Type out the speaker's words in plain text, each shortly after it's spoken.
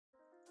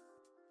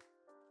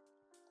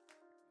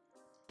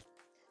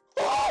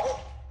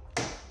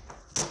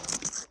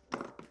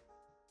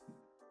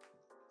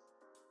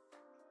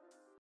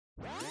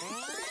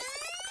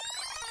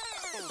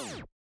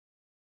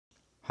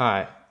Hi,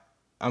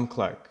 I'm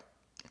Clark.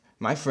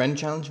 My friend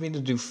challenged me to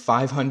do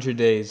 500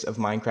 days of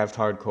Minecraft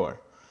Hardcore,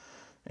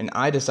 and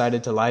I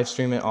decided to live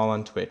stream it all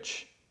on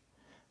Twitch.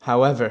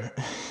 However,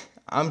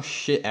 I'm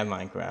shit at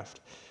Minecraft,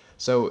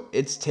 so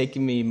it's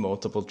taken me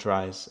multiple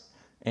tries,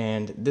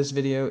 and this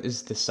video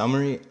is the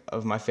summary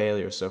of my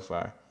failures so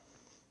far.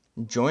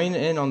 Join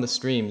in on the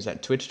streams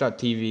at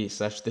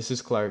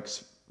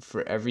twitch.tv/thisisclarks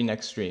for every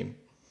next stream.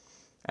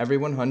 Every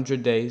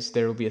 100 days,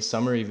 there will be a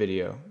summary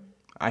video.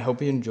 I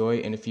hope you enjoy,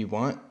 and if you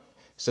want,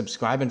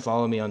 subscribe and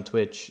follow me on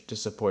Twitch to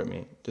support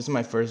me. This is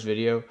my first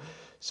video,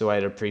 so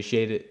I'd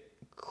appreciate it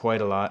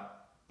quite a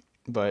lot.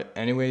 But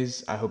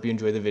anyways, I hope you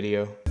enjoy the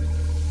video.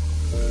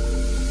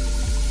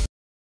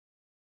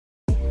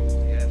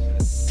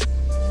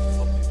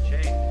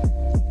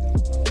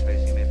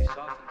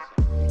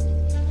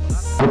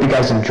 Hope you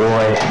guys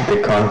enjoy the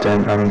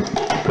content I'm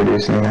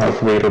producing.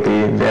 Hopefully it'll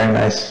be very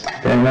nice.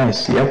 Very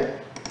nice, yep.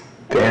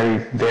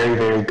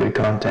 Very good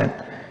content.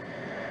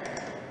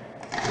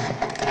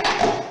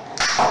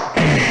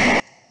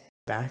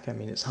 Back, I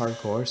mean, it's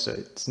hardcore, so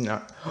it's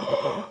not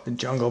the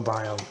jungle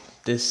biome.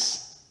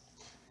 This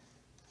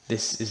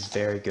is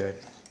very good.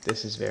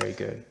 This is very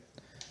good.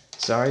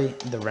 Sorry,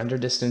 the render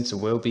distance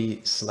will be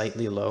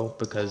slightly low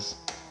because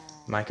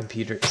my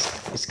computer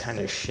is kind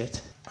of shit.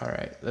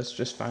 Alright, let's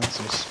just find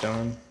some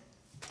stone.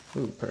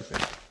 Ooh,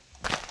 perfect.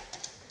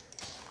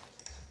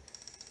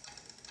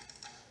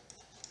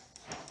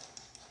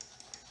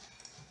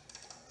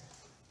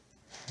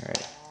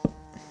 Alright.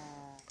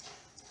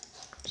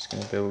 Just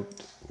gonna build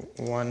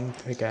one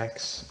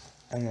pickaxe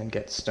and then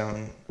get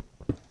stone.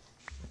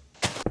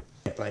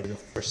 Like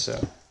or so.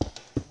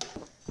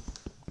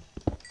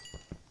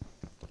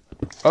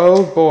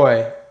 Oh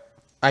boy,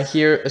 I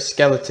hear a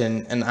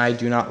skeleton and I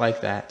do not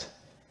like that.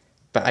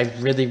 But I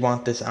really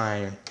want this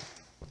iron.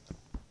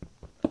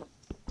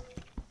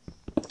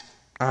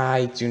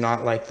 I do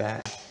not like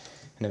that.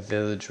 And a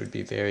village would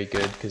be very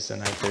good because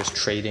then there's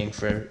trading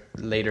for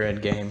later in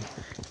game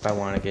if I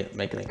want to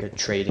make like a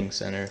trading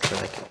center for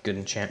like good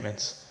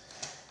enchantments.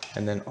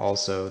 And then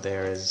also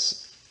there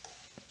is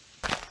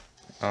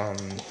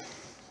what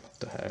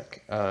the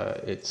heck?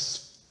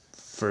 It's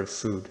for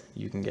food.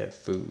 You can get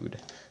food.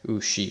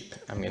 Ooh, sheep.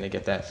 I'm gonna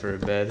get that for a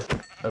bed.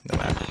 Oh, no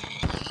matter.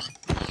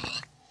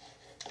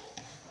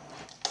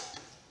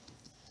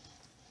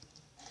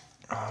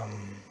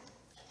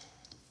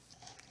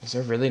 Is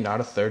there really not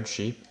a third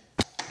sheep?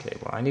 Okay,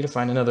 well, I need to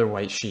find another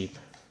white sheep.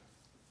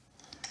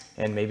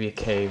 And maybe a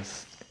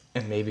cave.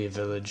 And maybe a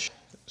village.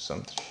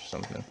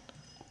 Something.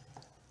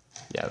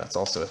 Yeah, that's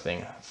also a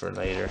thing for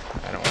later.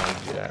 I don't want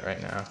to do that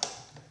right now.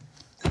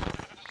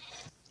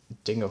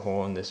 Dig a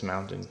hole in this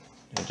mountain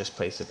and just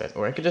place a bed.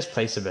 Or I could just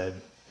place a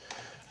bed.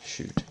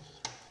 Shoot.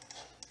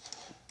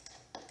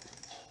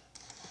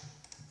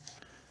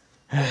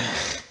 I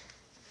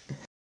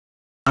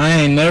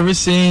ain't never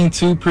seen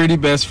two pretty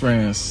best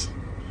friends.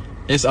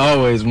 It's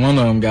always one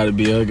of them gotta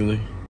be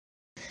ugly.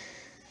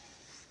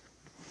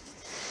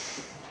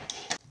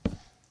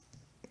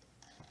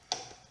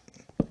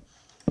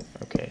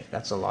 Okay,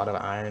 that's a lot of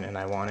iron and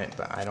I want it,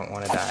 but I don't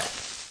want to die.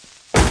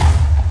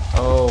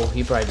 Oh,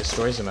 he probably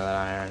destroyed some of that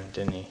iron,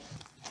 didn't he?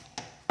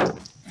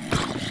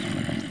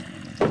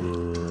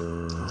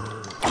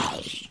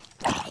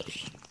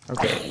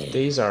 Okay,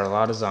 these are a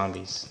lot of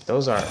zombies.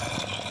 Those are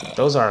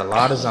a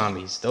lot of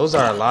zombies. Those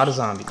are a lot of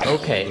zombies.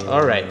 Okay,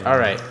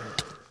 alright.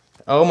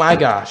 Oh my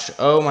gosh,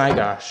 oh my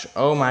gosh,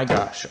 oh my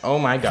gosh, oh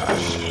my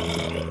gosh.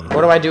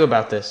 What do I do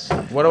about this?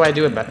 What do I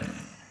do about it?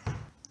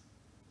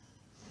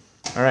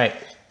 Alright.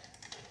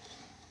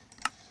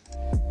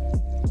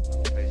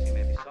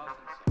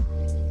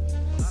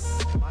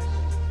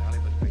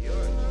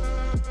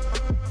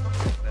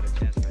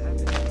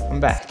 I'm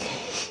back.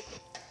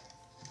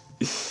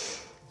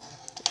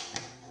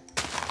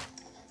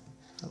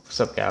 What's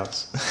up,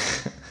 gals?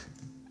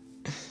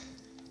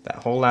 That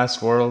whole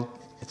last world,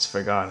 it's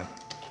forgotten.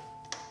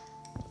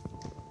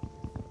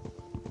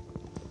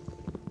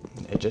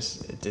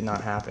 It did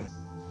not happen.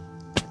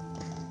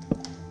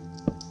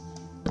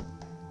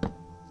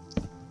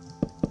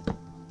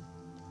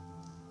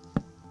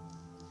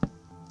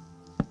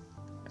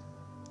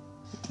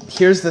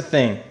 Here's the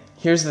thing.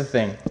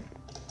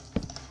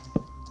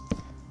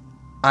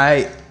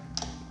 I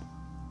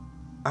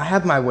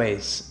have my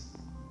ways.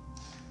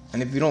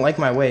 And if you don't like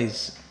my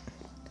ways,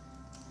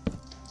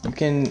 you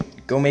can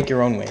go make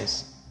your own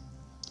ways.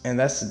 And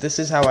this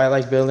is how I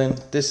like building.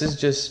 This is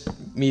just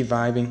me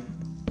vibing.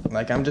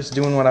 Like, I'm just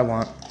doing what I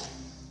want.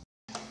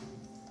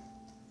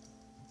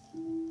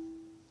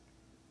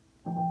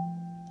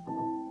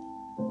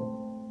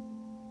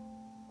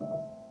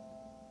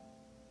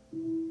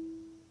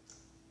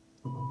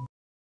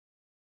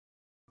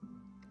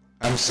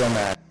 I'm so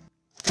mad.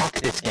 Fuck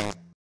this game.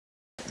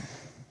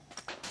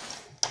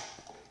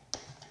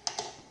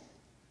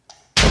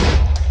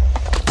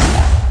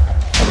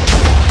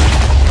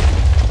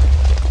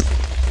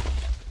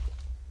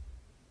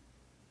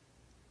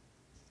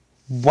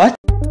 What?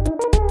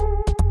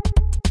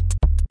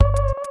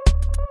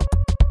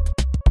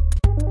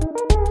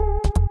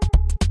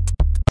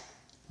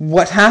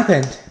 What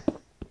happened?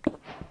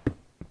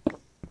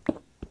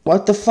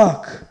 What the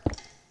fuck?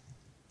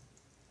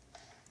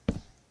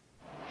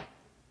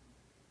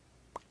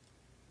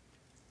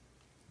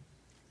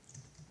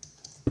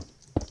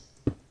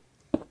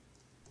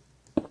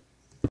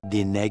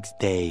 The next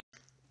day.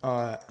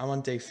 I'm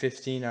on day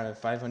 15 out of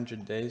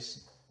 500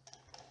 days.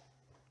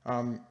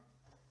 For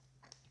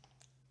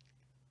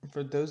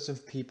those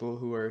of people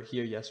who were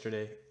here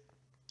yesterday,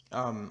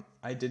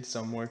 I did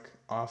some work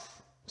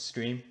off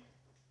stream.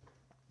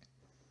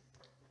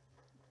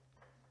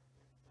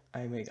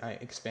 I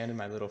expanded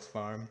my little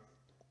farm,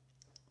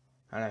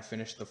 and I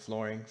finished the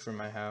flooring for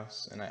my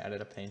house, and I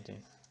added a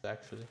painting,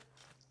 actually.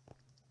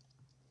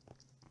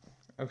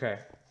 Okay.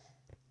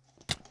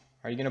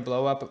 Are you gonna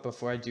blow up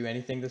before I do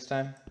anything this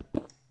time?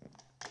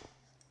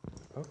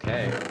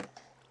 Okay.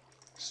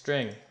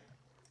 String.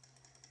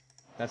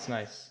 That's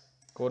nice.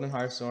 Golden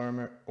Hearts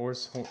Armor,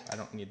 I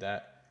don't need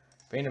that.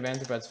 Bane of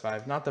Anthropods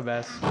 5, not the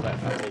best, but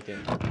I'll take it.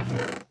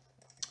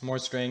 More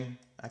string.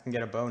 I can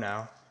get a bow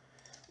now.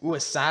 Ooh, a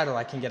saddle.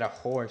 I can get a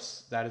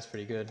horse. That is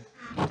pretty good.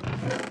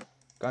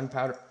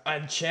 Gunpowder.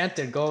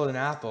 Enchanted golden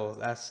apple.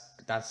 That's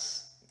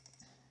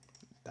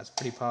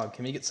pretty pog.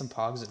 Can we get some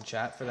pogs in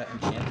chat for that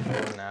enchanted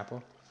golden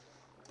apple?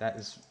 That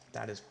is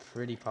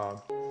pretty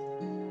pog.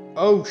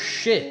 Oh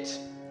shit.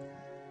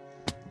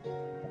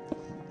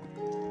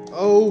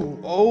 Oh.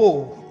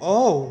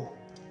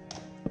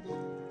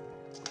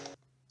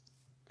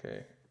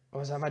 Okay.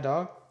 Oh, is that my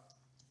dog?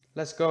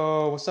 Let's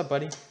go. What's up,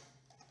 buddy?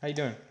 How you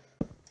doing?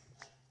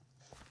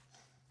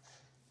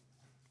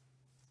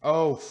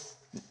 Oh,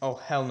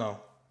 hell no.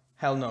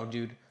 Hell no,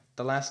 dude.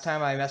 The last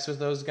time I messed with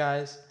those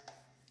guys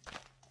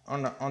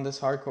on this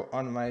hardcore,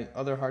 on my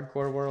other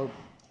hardcore world,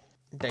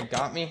 they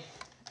got me,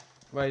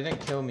 but they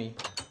didn't kill me.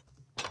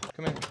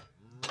 Come in.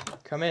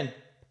 Come in.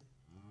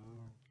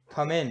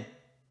 Come in.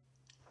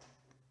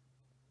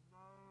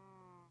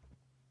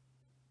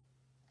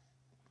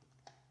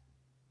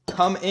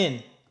 Come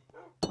in.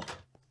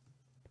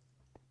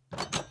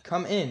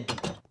 Come in.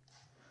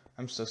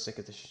 I'm so sick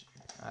of this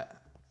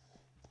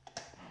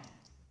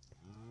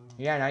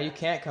Yeah, now you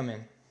can't come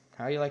in.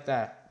 How you like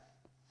that?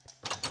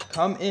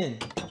 Come in.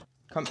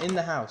 Come in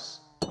the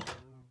house.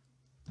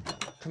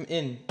 Come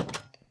in.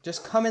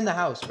 Just come in the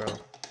house, bro.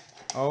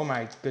 Oh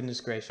my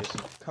goodness gracious.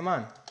 Come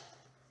on.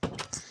 Oh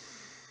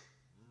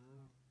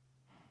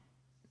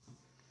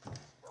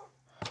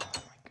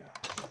my god.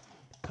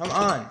 Come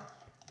on.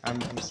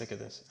 I'm sick of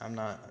this. I'm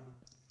not.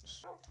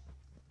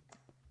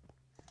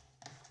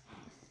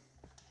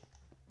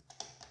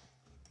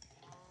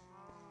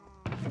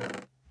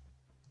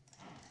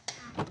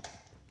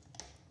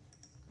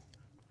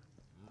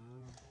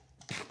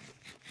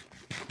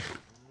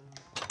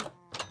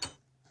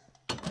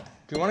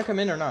 Do you want to come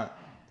in or not?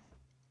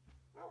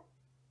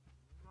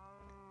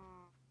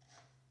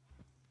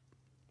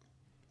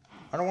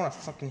 I don't want to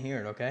fucking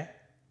hear it, okay?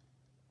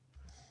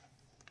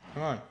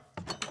 Come on.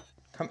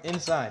 Come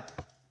inside.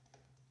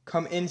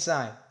 Come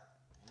inside.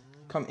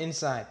 Come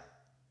inside.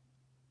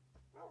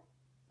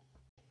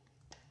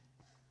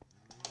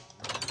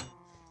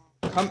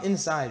 Come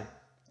inside.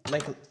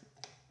 Like,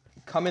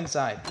 come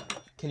inside.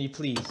 Can you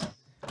please?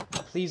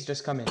 Please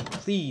just come in.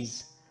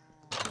 Please.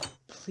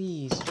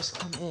 Please, just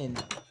come in.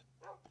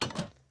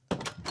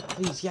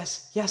 Please,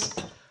 yes, yes.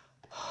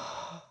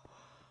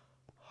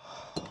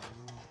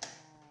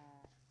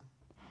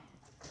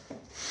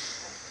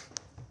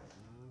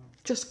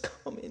 Just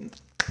come in.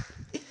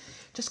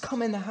 Just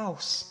come in the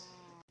house.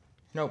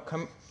 No,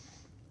 come.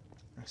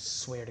 I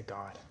swear to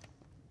God.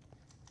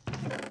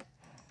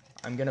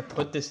 I'm gonna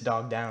put this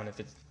dog down if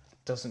it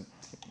doesn't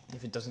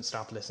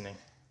stop listening.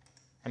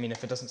 I mean,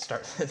 if it doesn't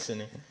start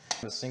listening. I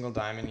don't have a single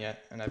diamond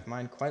yet, and I've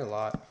mined quite a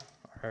lot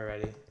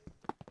already.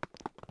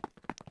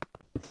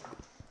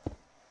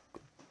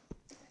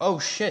 Oh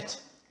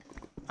shit!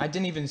 I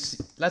didn't even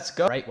see. Let's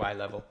go. Right Y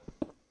level.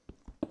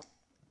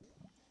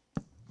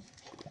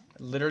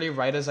 Literally,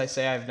 right as I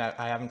say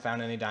I haven't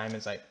found any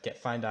diamonds, I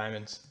find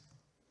diamonds.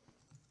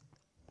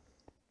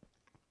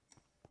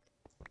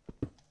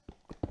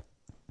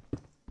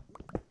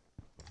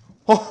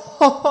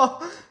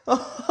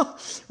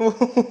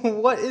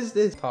 What is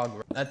this?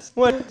 That's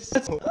what.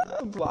 That's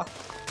block.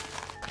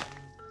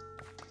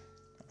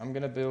 I'm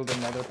gonna build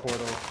another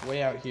portal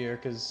way out here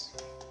because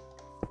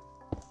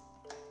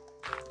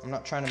I'm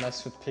not trying to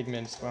mess with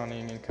pigmen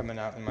spawning and coming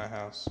out in my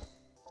house.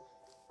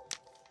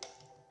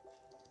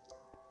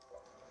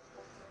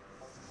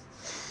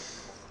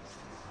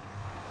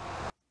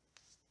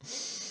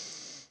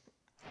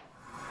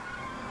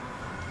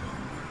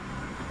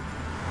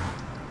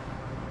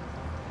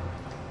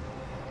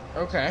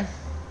 Okay.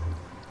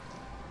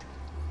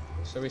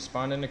 So we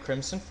spawned into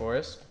Crimson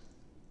Forest.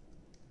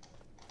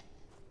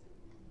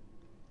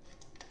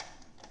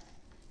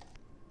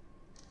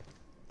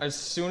 As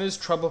soon as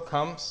trouble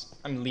comes,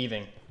 I'm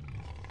leaving.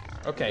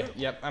 Okay,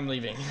 yep, I'm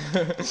leaving.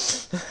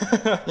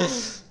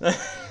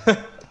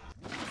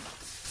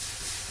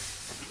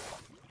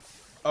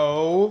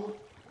 Oh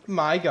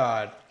my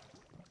god.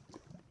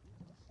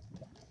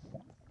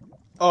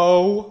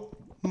 Oh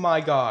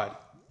my god.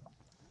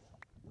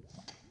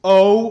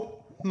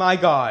 Oh my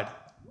god.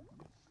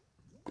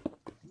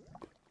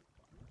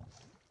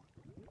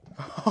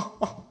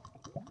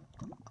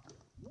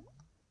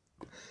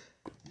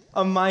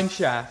 A mine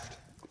shaft.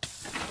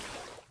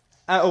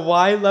 At a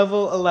Y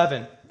level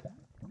 11.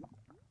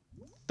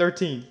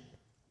 13.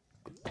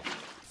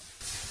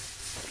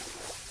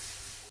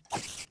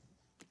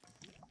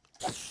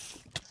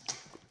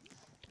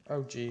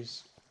 Oh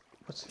jeez.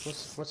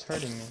 What's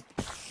hurting me?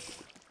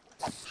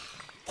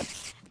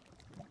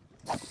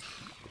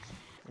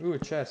 Ooh, a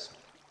chest.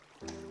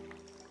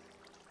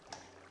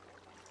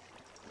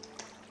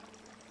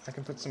 I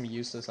can put some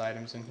useless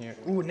items in here.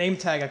 Ooh, name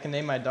tag. I can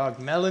name my dog.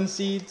 Melon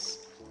seeds.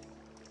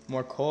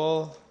 More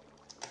coal.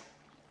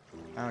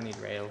 I don't need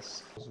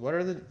rails. What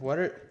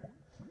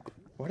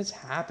is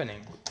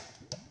happening?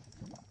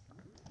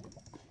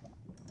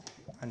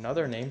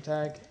 Another name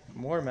tag.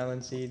 More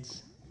melon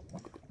seeds.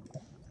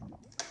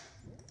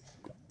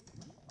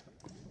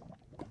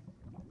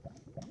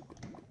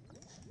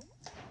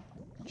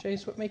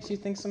 Chase, what makes you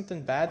think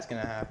something bad's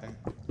gonna happen?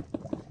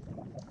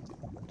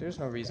 There's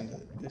no reason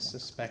to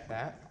suspect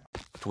that.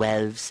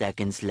 12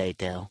 seconds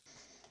later.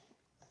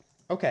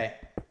 Okay,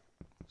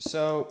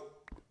 so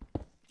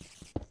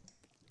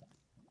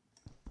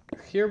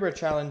here we're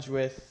challenged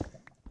with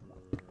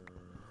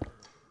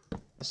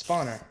a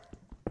spawner.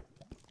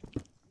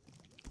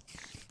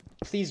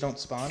 Please don't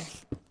spawn.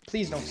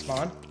 Please don't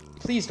spawn.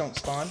 Please don't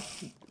spawn.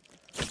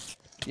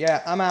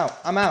 Yeah, I'm out.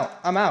 I'm out.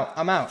 I'm out.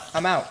 I'm out.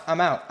 I'm out.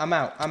 I'm out. I'm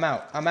out. I'm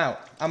out. I'm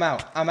out. I'm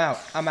out. I'm out.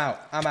 I'm out.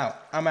 I'm out.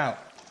 I'm out.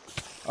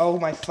 Oh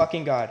my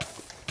fucking god.